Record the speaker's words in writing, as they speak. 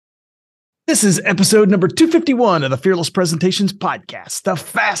This is episode number 251 of the Fearless Presentations podcast, the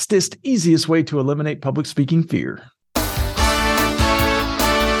fastest, easiest way to eliminate public speaking fear. Want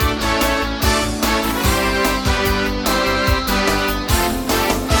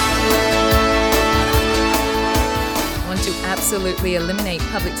to absolutely eliminate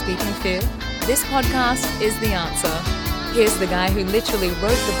public speaking fear? This podcast is the answer. Here's the guy who literally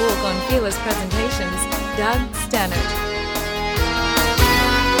wrote the book on Fearless Presentations, Doug Stannard.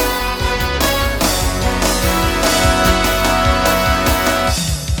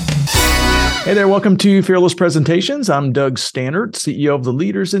 Hey there, welcome to Fearless Presentations. I'm Doug Stannard, CEO of the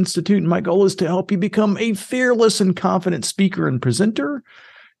Leaders Institute, and my goal is to help you become a fearless and confident speaker and presenter.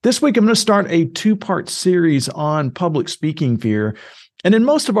 This week, I'm going to start a two-part series on public speaking fear. And in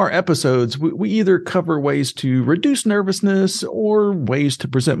most of our episodes, we either cover ways to reduce nervousness or ways to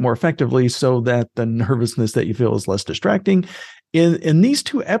present more effectively so that the nervousness that you feel is less distracting. In these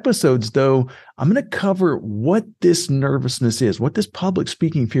two episodes, though, I'm going to cover what this nervousness is, what this public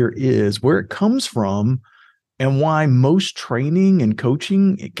speaking fear is, where it comes from, and why most training and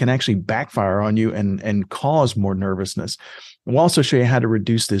coaching can actually backfire on you and cause more nervousness. We'll also show you how to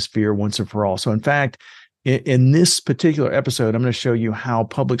reduce this fear once and for all. So in fact, in this particular episode, I'm going to show you how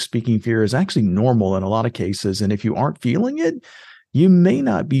public speaking fear is actually normal in a lot of cases. And if you aren't feeling it, you may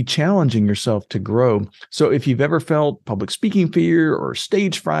not be challenging yourself to grow. So if you've ever felt public speaking fear or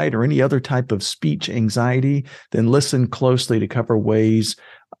stage fright or any other type of speech anxiety, then listen closely to cover ways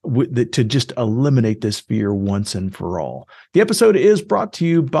to just eliminate this fear once and for all. The episode is brought to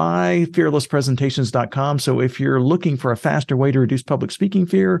you by fearlesspresentations.com. So if you're looking for a faster way to reduce public speaking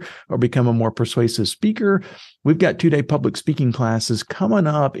fear or become a more persuasive speaker, we've got 2-day public speaking classes coming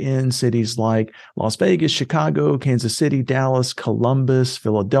up in cities like Las Vegas, Chicago, Kansas City, Dallas, Columbus,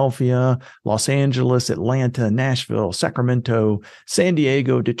 Philadelphia, Los Angeles, Atlanta, Nashville, Sacramento, San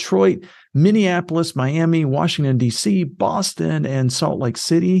Diego, Detroit, Minneapolis, Miami, Washington, D.C., Boston, and Salt Lake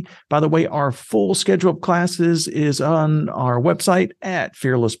City. By the way, our full schedule of classes is on our website at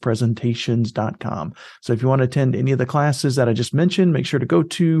fearlesspresentations.com. So if you want to attend any of the classes that I just mentioned, make sure to go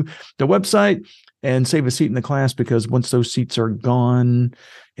to the website and save a seat in the class, because once those seats are gone,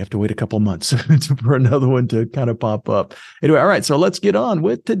 you have to wait a couple months for another one to kind of pop up. Anyway, all right, so let's get on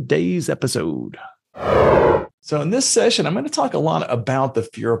with today's episode. So in this session, I'm going to talk a lot about the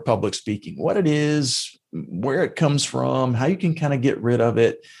fear of public speaking, what it is, where it comes from, how you can kind of get rid of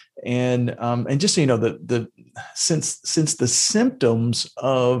it. And just so you know, since the symptoms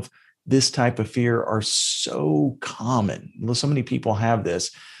of this type of fear are so common, so many people have this,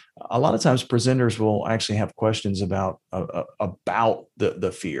 a lot of times presenters will actually have questions about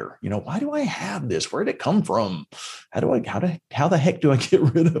the fear. You know, why do I have this? Where did it come from? How the heck do I get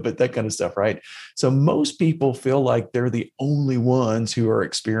rid of it? That kind of stuff, right? So most people feel like they're the only ones who are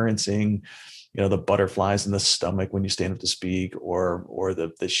experiencing, you know, the butterflies in the stomach when you stand up to speak, or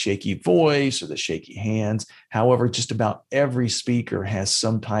the shaky voice or the shaky hands. However, just about every speaker has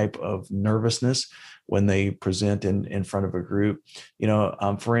some type of nervousness when they present in front of a group. You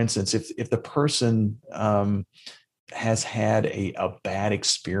know, for instance, if the person has had a bad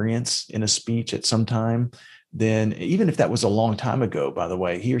experience in a speech at some time, then even if that was a long time ago, by the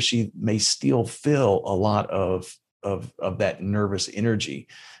way, he or she may still feel a lot of that nervous energy.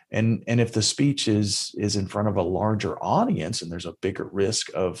 And if the speech is in front of a larger audience and there's a bigger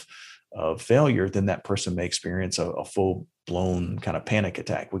risk of failure, then that person may experience a full-blown kind of panic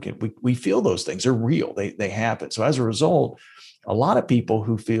attack. We feel those things. They're real. They happen. So as a result, a lot of people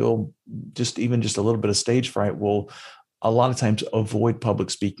who feel just a little bit of stage fright will a lot of times avoid public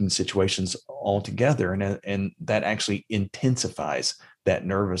speaking situations altogether. And that actually intensifies that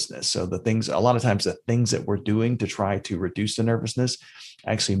nervousness. So a lot of times the things that we're doing to try to reduce the nervousness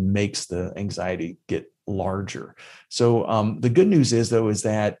actually makes the anxiety get larger. So the good news is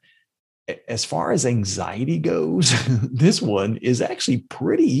that as far as anxiety goes, this one is actually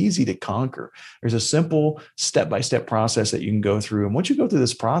pretty easy to conquer. There's a simple step-by-step process that you can go through. And once you go through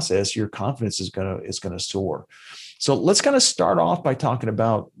this process, your confidence is going to soar. So let's kind of start off by talking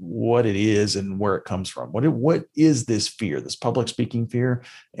about what it is and where it comes from. What is this fear, this public speaking fear,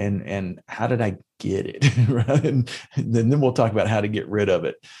 and how did I get it? Right? And then we'll talk about how to get rid of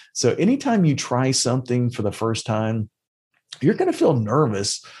it. So anytime you try something for the first time, you're going to feel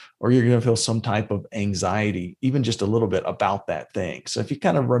nervous, or you're going to feel some type of anxiety, even just a little bit about that thing. So if you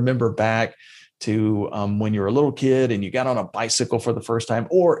kind of remember back to when you were a little kid and you got on a bicycle for the first time,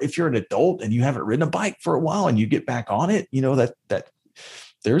 or if you're an adult and you haven't ridden a bike for a while and you get back on it, you know, that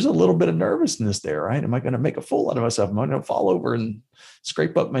there's a little bit of nervousness there, right? Am I going to make a fool out of myself? Am I going to fall over and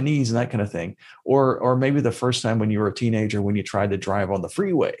scrape up my knees and that kind of thing? Or maybe the first time when you were a teenager, when you tried to drive on the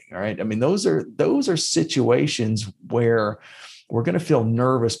freeway, right? I mean, those are situations where we're going to feel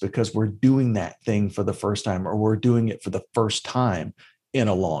nervous because we're doing that thing for the first time, or we're doing it for the first time in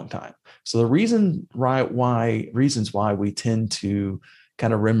a long time. So the reasons why we tend to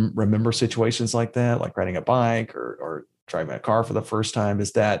kind of remember situations like that, like riding a bike or driving a car for the first time,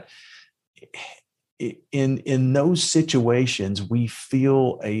 is that in those situations, we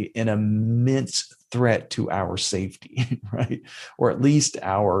feel an immense threat to our safety, right? Or at least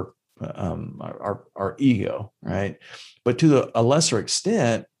our ego, right? But to a lesser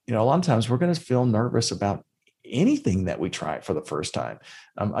extent, a lot of times we're going to feel nervous about anything that we try for the first time.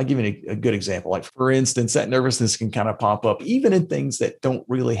 I'll give you a good example. Like, for instance, that nervousness can kind of pop up even in things that don't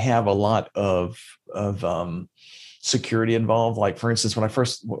really have a lot of security involved. Like, for instance,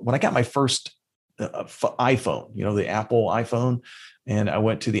 when I got my first iPhone, the Apple iPhone, and I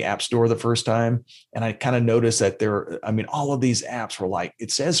went to the App Store the first time, and I kind of noticed that all of these apps were like,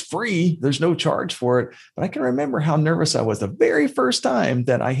 it says free, there's no charge for it. But I can remember how nervous I was the very first time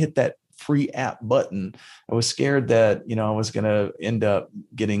that I hit that free app button. I was scared that, I was going to end up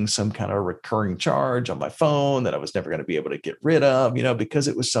getting some kind of recurring charge on my phone that I was never going to be able to get rid of, because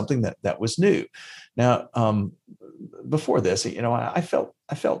it was something that was new. Now, before this, I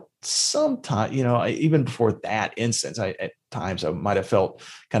felt sometimes, even before that instance, at times I might have felt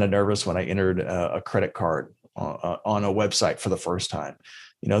kind of nervous when I entered a credit card on a website for the first time.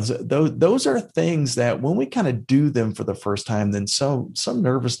 Those are things that when we kind of do them for the first time, then some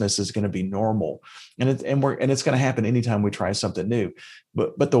nervousness is going to be normal, and it's going to happen anytime we try something new.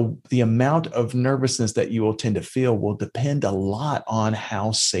 But the amount of nervousness that you will tend to feel will depend a lot on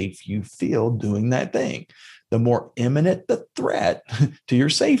how safe you feel doing that thing. The more imminent the threat to your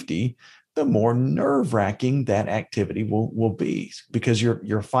safety, the more nerve-wracking that activity will be, because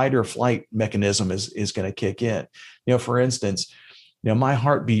your fight or flight mechanism is going to kick in. For instance, my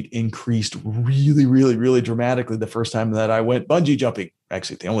heartbeat increased really, really, really dramatically the first time that I went bungee jumping.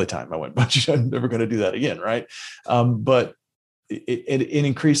 Actually, the only time I went bungee jumping. I'm never going to do that again, right? But it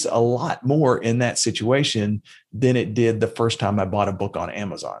increased a lot more in that situation than it did the first time I bought a book on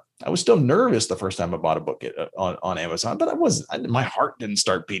Amazon. I was still nervous the first time I bought a book on Amazon, but my heart didn't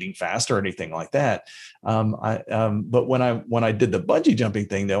start beating fast or anything like that. But when I did the bungee jumping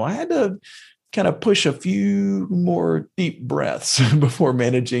thing, though, I had to kind of push a few more deep breaths before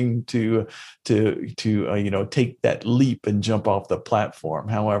managing to take that leap and jump off the platform.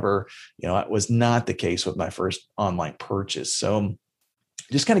 However, that was not the case with my first online purchase. So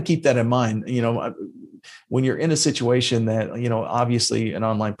just kind of keep that in mind. When you're in a situation that, obviously an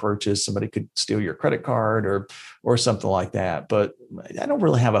online purchase, somebody could steal your credit card or something like that. But I don't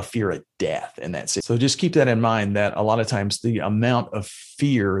really have a fear of death in that situation. So just keep that in mind, that a lot of times the amount of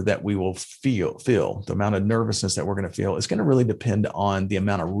fear that we will feel, the amount of nervousness that we're going to feel, is going to really depend on the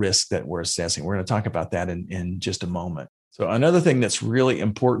amount of risk that we're assessing. We're going to talk about that in just a moment. So another thing that's really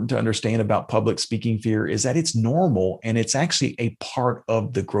important to understand about public speaking fear is that it's normal, and it's actually a part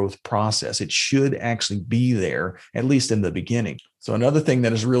of the growth process. It should actually be there, at least in the beginning. So another thing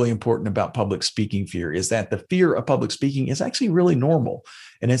that is really important about public speaking fear is that the fear of public speaking is actually really normal,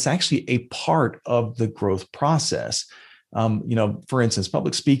 and it's actually a part of the growth process. For instance,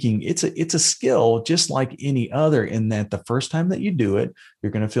 public speaking, it's a skill just like any other, in that the first time that you do it,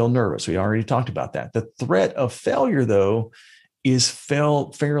 you're going to feel nervous. We already talked about that. The threat of failure, though, is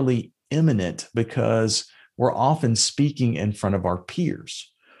fairly imminent, because we're often speaking in front of our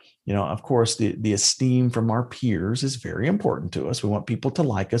peers. Of course, the esteem from our peers is very important to us. We want people to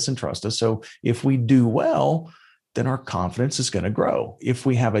like us and trust us. So if we do well, then our confidence is going to grow. If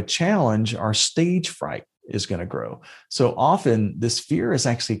we have a challenge, our stage fright is going to grow. So often this fear is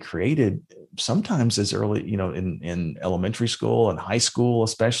actually created sometimes as early, in elementary school and high school,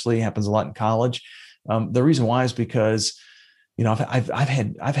 especially. Happens a lot in college. The reason why is because, I've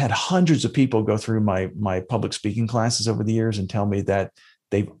had hundreds of people go through my public speaking classes over the years and tell me that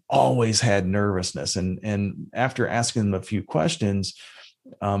they've always had nervousness. And after asking them a few questions,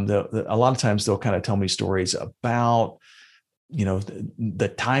 a lot of times they'll kind of tell me stories about, the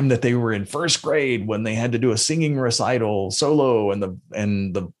time that they were in first grade when they had to do a singing recital solo and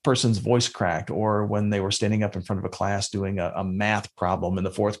the person's voice cracked, or when they were standing up in front of a class doing a math problem in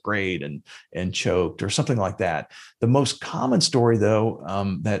the fourth grade and choked, or something like that. The most common story, though,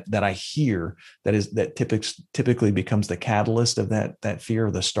 that I hear that typically becomes the catalyst of that fear,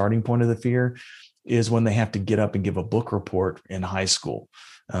 or the starting point of the fear, is when they have to get up and give a book report in high school.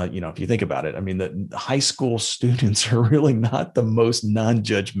 If you think about it, I mean, the high school students are really not the most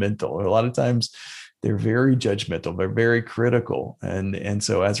non-judgmental. A lot of times they're very judgmental, they're very critical. And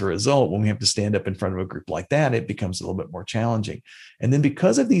so as a result, when we have to stand up in front of a group like that, it becomes a little bit more challenging. And then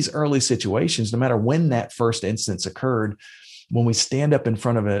because of these early situations, no matter when that first instance occurred, when we stand up in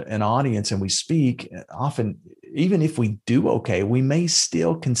front of an audience and we speak, often, even if we do okay, we may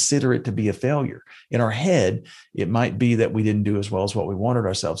still consider it to be a failure. In our head, it might be that we didn't do as well as what we wanted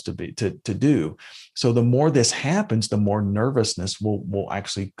ourselves to do. So the more this happens, the more nervousness will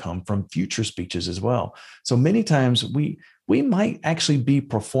actually come from future speeches as well. So many times we might actually be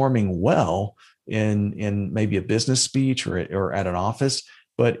performing well in maybe a business speech or at an office.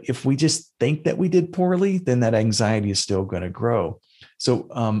 But if we just think that we did poorly, then that anxiety is still going to grow. So,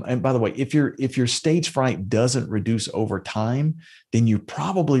 and by the way, if your stage fright doesn't reduce over time, then you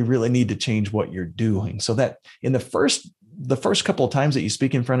probably really need to change what you're doing. So that in the first couple of times that you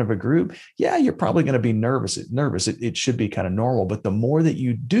speak in front of a group, yeah, you're probably going to be nervous. It should be kind of normal. But the more that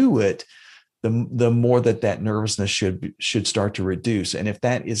you do it, the more that nervousness should start to reduce. And if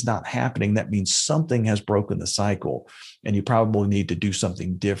that is not happening, that means something has broken the cycle and you probably need to do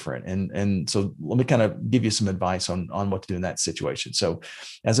something different. And so let me kind of give you some advice on what to do in that situation. So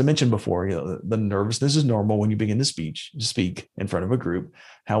as I mentioned before, the nervousness is normal when you begin to speak in front of a group.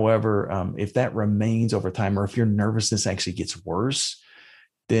 However, if that remains over time, or if your nervousness actually gets worse,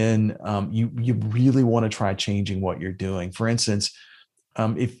 then you really want to try changing what you're doing. For instance,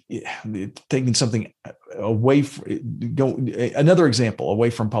 if taking something away another example away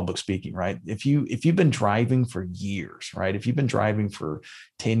from public speaking, right? If you've been driving for years, right? If you've been driving for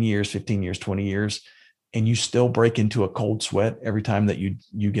 10 years, 15 years, 20 years, and you still break into a cold sweat every time that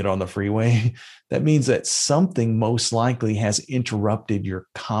you get on the freeway, that means that something most likely has interrupted your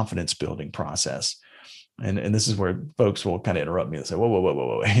confidence building process. And this is where folks will kind of interrupt me and say,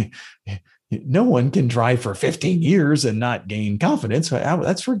 whoa. No one can drive for 15 years and not gain confidence.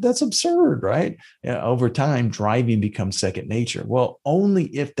 That's absurd, right? Over time, driving becomes second nature. Well, only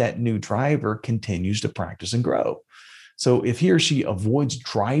if that new driver continues to practice and grow. So if he or she avoids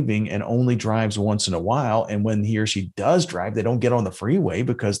driving and only drives once in a while, and when he or she does drive, they don't get on the freeway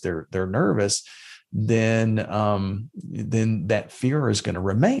because they're nervous, then that fear is going to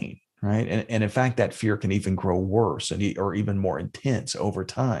remain, right? And in fact, that fear can even grow worse or even more intense over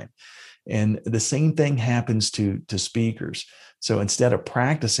time. And the same thing happens to speakers. So instead of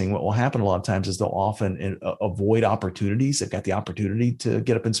practicing, what will happen a lot of times is they'll often avoid opportunities. They've got the opportunity to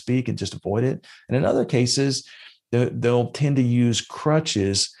get up and speak and just avoid it. And in other cases, they'll tend to use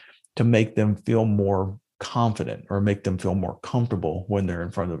crutches to make them feel more confident or make them feel more comfortable when they're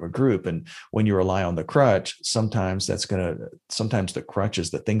in front of a group. And when you rely on the crutch, sometimes the crutches,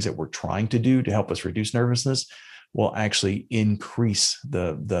 the things that we're trying to do to help us reduce nervousness, will actually increase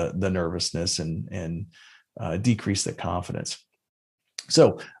the nervousness and decrease the confidence.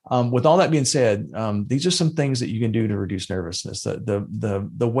 So with all that being said, these are some things that you can do to reduce nervousness.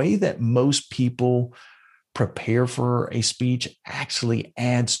 The way that most people prepare for a speech actually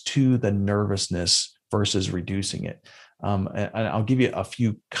adds to the nervousness versus reducing it. And I'll give you a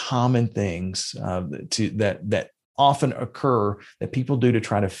few common things that often occur that people do to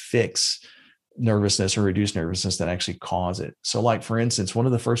try to fix nervousness or reduce nervousness that actually cause it. So like, for instance, one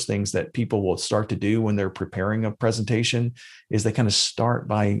of the first things that people will start to do when they're preparing a presentation is they kind of start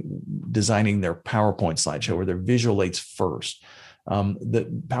by designing their PowerPoint slideshow or their visual aids first.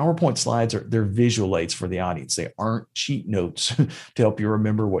 The PowerPoint slides they're visual aids for the audience. They aren't cheat notes to help you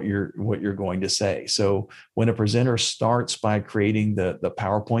remember what you're going to say. So when a presenter starts by creating the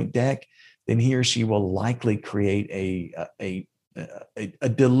PowerPoint deck, then he or she will likely create a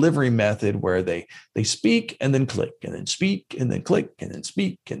delivery method where they speak and then click and then speak and then click and then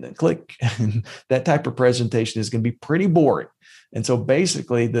speak and then click. And that type of presentation is going to be pretty boring. And so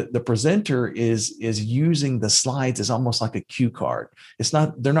basically the presenter is using the slides as almost like a cue card.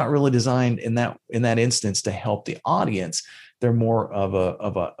 They're not really designed in that instance to help the audience. They're more of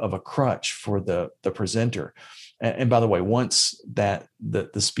a crutch for the presenter. And by the way, once that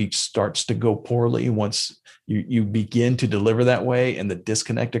the speech starts to go poorly, once you begin to deliver that way and the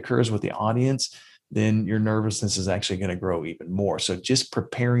disconnect occurs with the audience, then your nervousness is actually going to grow even more. So just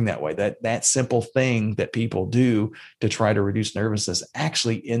preparing that way, that simple thing that people do to try to reduce nervousness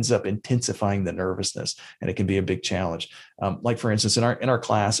actually ends up intensifying the nervousness, and it can be a big challenge. Like for instance, in our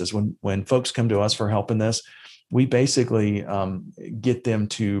classes, when folks come to us for help in this, we basically get them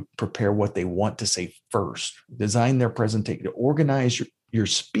to prepare what they want to say first, design their presentation, organize your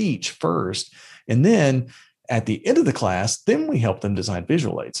speech first. And then at the end of the class, then we help them design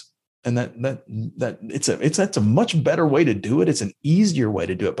visual aids. And that's a much better way to do it. It's an easier way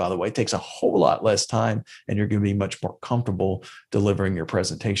to do it, by the way. It takes a whole lot less time, and you're going to be much more comfortable delivering your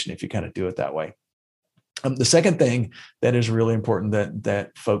presentation if you kind of do it that way. The second thing that is really important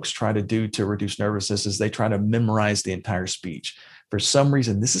that folks try to do to reduce nervousness is they try to memorize the entire speech. For some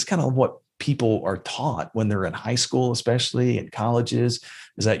reason, this is kind of what people are taught when they're in high school, especially in colleges,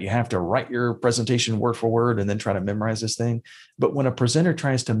 is that you have to write your presentation word for word and then try to memorize this thing. But when a presenter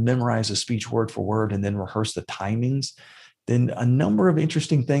tries to memorize a speech word for word and then rehearse the timings, then a number of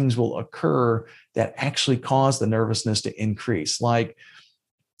interesting things will occur that actually cause the nervousness to increase. Like,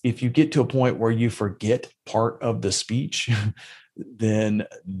 if you get to a point where you forget part of the speech, then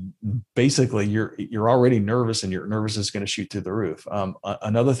basically you're already nervous, and your nervousness is going to shoot through the roof.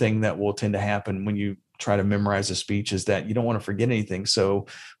 Another thing that will tend to happen when you try to memorize a speech is that you don't want to forget anything. So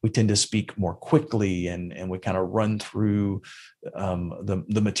we tend to speak more quickly, and we kind of run through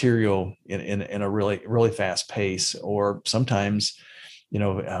the material in a really fast pace. Or sometimes, we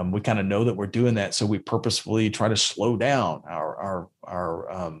kind of know that we're doing that, so we purposefully try to slow down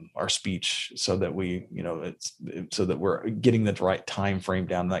our speech so that so that we're getting the right time frame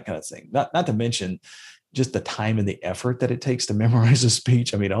down, that kind of thing. Not to mention just the time and the effort that it takes to memorize a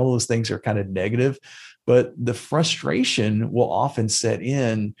speech. I mean, all those things are kind of negative, but the frustration will often set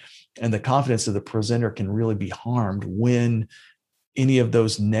in, and the confidence of the presenter can really be harmed when any of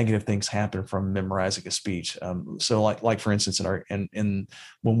those negative things happen from memorizing a speech. So like for instance, when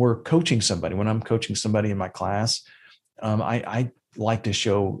we're coaching somebody, when I'm coaching somebody in my class, I like to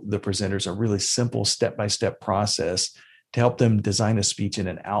show the presenters a really simple step-by-step process to help them design a speech in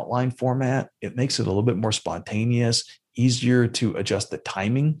an outline format. It makes it a little bit more spontaneous, easier to adjust the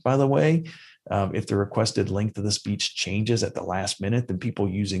timing, by the way. If the requested length of the speech changes at the last minute, then people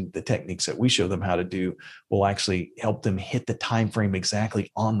using the techniques that we show them how to do will actually help them hit the time frame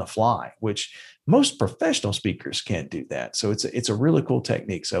exactly on the fly, which most professional speakers can't do that. So it's a really cool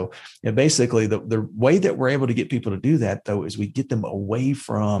technique. So basically the way that we're able to get people to do that, though, is we get them away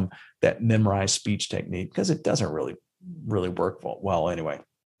from that memorized speech technique, because it doesn't really work well anyway.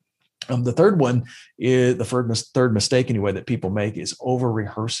 The third one is the third mistake anyway that people make is over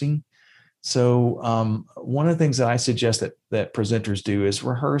rehearsing. So one of the things that I suggest that presenters do is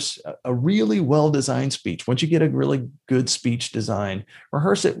rehearse a really well-designed speech. Once you get a really good speech design,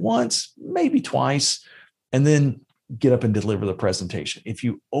 rehearse it once, maybe twice, and then get up and deliver the presentation. If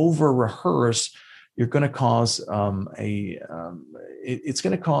you over-rehearse, you're going to cause it's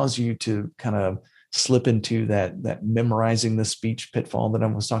going to cause you to kind of slip into that memorizing the speech pitfall that I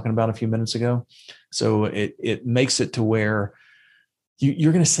was talking about a few minutes ago. So it makes it to where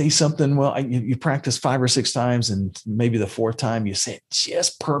you're going to say something. Well, you practice 5 or 6 times, and maybe the 4th time you say it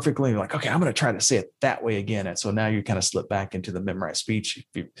just perfectly. You're like, okay, I'm going to try to say it that way again. And so now you kind of slip back into the memorized speech.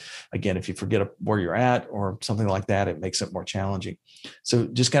 If you forget where you're at or something like that, it makes it more challenging. So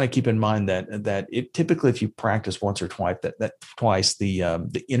just kind of keep in mind that it typically, if you practice once or twice, that twice, the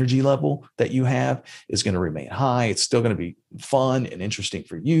energy level that you have is going to remain high. It's still going to be fun and interesting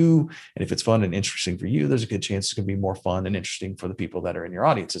for you. And if it's fun and interesting for you, there's a good chance it's going to be more fun and interesting for the people that are in your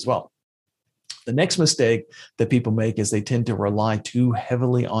audience as well. The next mistake that people make is they tend to rely too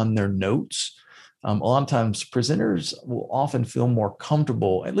heavily on their notes. A lot of times presenters will often feel more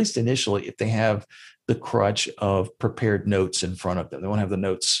comfortable, at least initially, if they have the crutch of prepared notes in front of them. They won't have the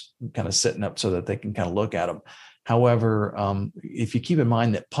notes kind of sitting up so that they can kind of look at them. However, if you keep in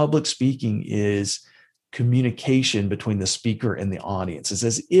mind that public speaking is communication between the speaker and the audience. It's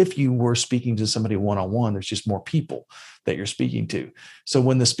as if you were speaking to somebody one-on-one. There's just more people that you're speaking to. So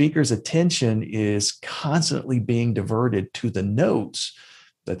when the speaker's attention is constantly being diverted to the notes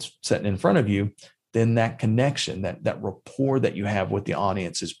that's sitting in front of you, then that connection, that rapport that you have with the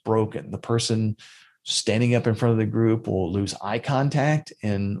audience is broken. The person standing up in front of the group will lose eye contact,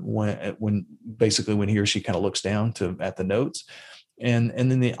 and when he or she kind of looks down at the notes. And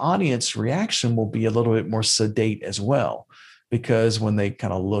then the audience reaction will be a little bit more sedate as well, because when they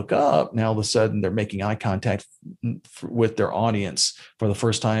kind of look up, now all of a sudden they're making eye contact with their audience for the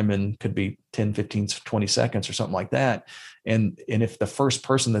first time in could be 10, 15, 20 seconds or something like that. And if the first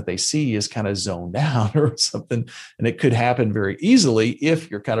person that they see is kind of zoned out or something, and it could happen very easily if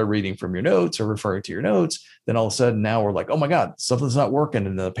you're kind of reading from your notes or referring to your notes, then all of a sudden now we're like, oh my God, something's not working,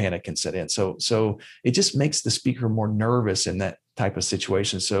 and the panic can set in. So it just makes the speaker more nervous in that type of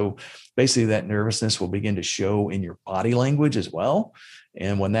situation. So basically that nervousness will begin to show in your body language as well.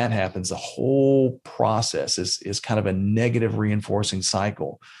 And when that happens, the whole process is kind of a negative reinforcing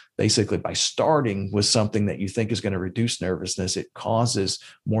cycle. Basically, by starting with something that you think is going to reduce nervousness, it causes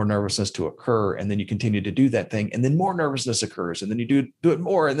more nervousness to occur. And then you continue to do that thing, and then more nervousness occurs. And then you do it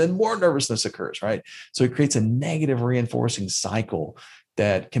more, and then more nervousness occurs, right? So it creates a negative reinforcing cycle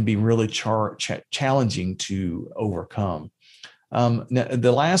that can be really challenging to overcome. Now,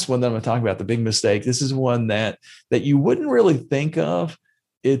 the last one that I'm going to talk about, the big mistake, this is one that you wouldn't really think of.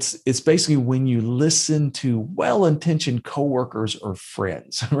 It's basically when you listen to well-intentioned coworkers or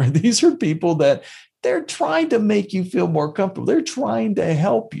friends, right? These are people that they're trying to make you feel more comfortable. They're trying to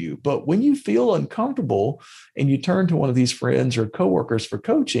help you. But when you feel uncomfortable and you turn to one of these friends or coworkers for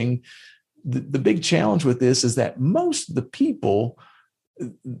coaching, the big challenge with this is that most of the people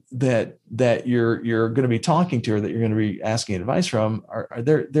that you're going to be talking to, or that you're going to be asking advice from,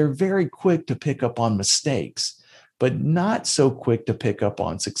 they're very quick to pick up on mistakes, but not so quick to pick up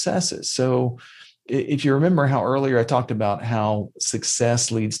on successes. So if you remember how earlier I talked about how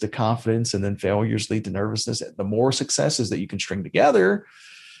success leads to confidence and then failures lead to nervousness, the more successes that you can string together,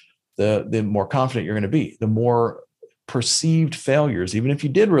 the more confident you're going to be. The more perceived failures, even if you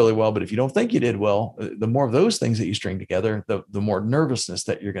did really well, but if you don't think you did well, the more of those things that you string together, the more nervousness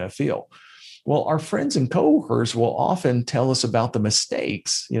that you're going to feel. Well, our friends and coworkers will often tell us about the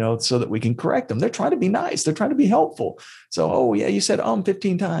mistakes, so that we can correct them. They're trying to be nice. They're trying to be helpful. So, oh yeah, you said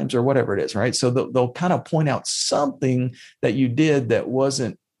 15 times or whatever it is, right? So they'll kind of point out something that you did that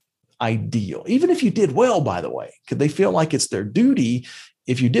wasn't ideal, even if you did well, by the way, because they feel like it's their duty,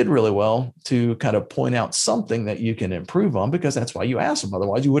 if you did really well, to kind of point out something that you can improve on, because that's why you asked them.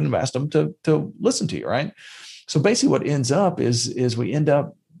 Otherwise, you wouldn't have asked them to listen to you, right? So basically what ends up is we end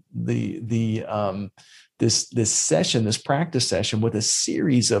up this practice session with a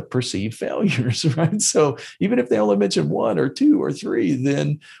series of perceived failures, right? So even if they only mentioned one or two or three,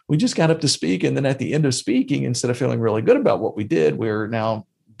 then we just got up to speak. And then at the end of speaking, instead of feeling really good about what we did, we've now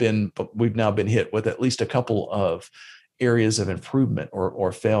been hit with at least a couple of areas of improvement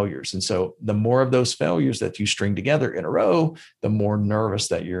or failures. And so the more of those failures that you string together in a row, the more nervous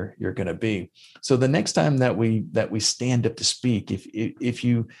that you're going to be. So the next time that we stand up to speak, if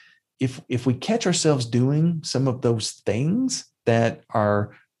we catch ourselves doing some of those things that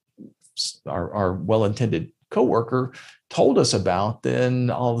our well-intended coworker told us about, then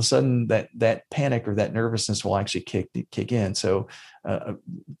all of a sudden that panic or that nervousness will actually kick in. So,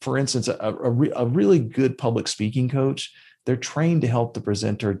 for instance, a really good public speaking coach, they're trained to help the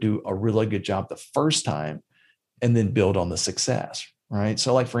presenter do a really good job the first time, and then build on the success. Right.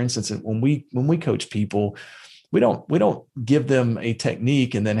 So, like for instance, when we coach people, we don't give them a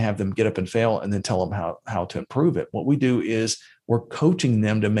technique and then have them get up and fail and then tell them how to improve it. What we do is we're coaching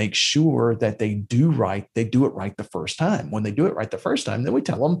them to make sure that they do it right the first time. When they do it right the first time, then we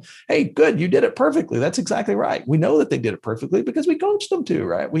tell them, hey, good, you did it perfectly. That's exactly right. We know that they did it perfectly because we coached them to,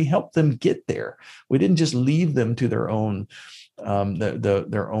 right? We helped them get there. We didn't just leave them to their own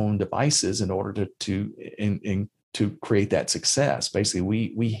their own devices in order to create that success.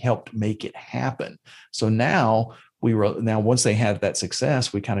 Basically, we helped make it happen. So now once they had that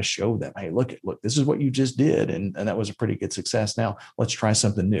success, we kind of show them, hey, look, this is what you just did. And that was a pretty good success. Now let's try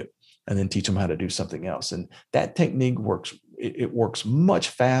something new, and then teach them how to do something else. And that technique works. It works much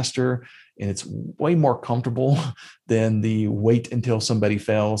faster, and it's way more comfortable than the wait until somebody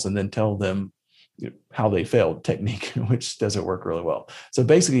fails and then tell them how they failed technique, which doesn't work really well. So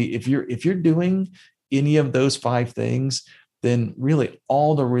basically, if you're doing any of those 5 things, then really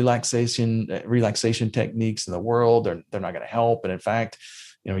all the relaxation techniques in the world, they're not going to help. And in fact,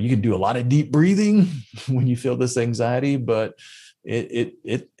 you can do a lot of deep breathing when you feel this anxiety, but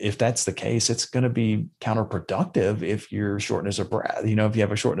if that's the case, it's going to be counterproductive if you're shortness of breath, if you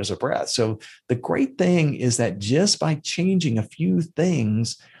have a shortness of breath. So the great thing is that just by changing a few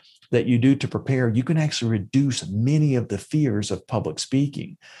things that you do to prepare, you can actually reduce many of the fears of public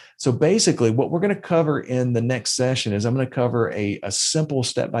speaking. So basically, what we're going to cover in the next session is I'm going to cover a simple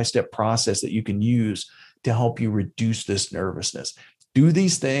step-by-step process that you can use to help you reduce this nervousness. Do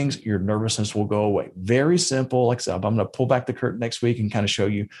these things, your nervousness will go away. Very simple. Like I said, I'm going to pull back the curtain next week and kind of show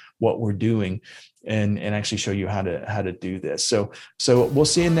you what we're doing and actually show you how to do this. So we'll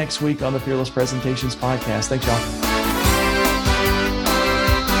see you next week on the Fearless Presentations podcast. Thanks, y'all.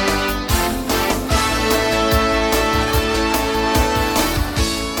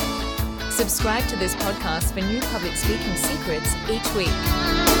 Subscribe to this podcast for new public speaking secrets each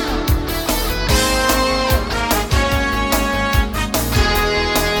week.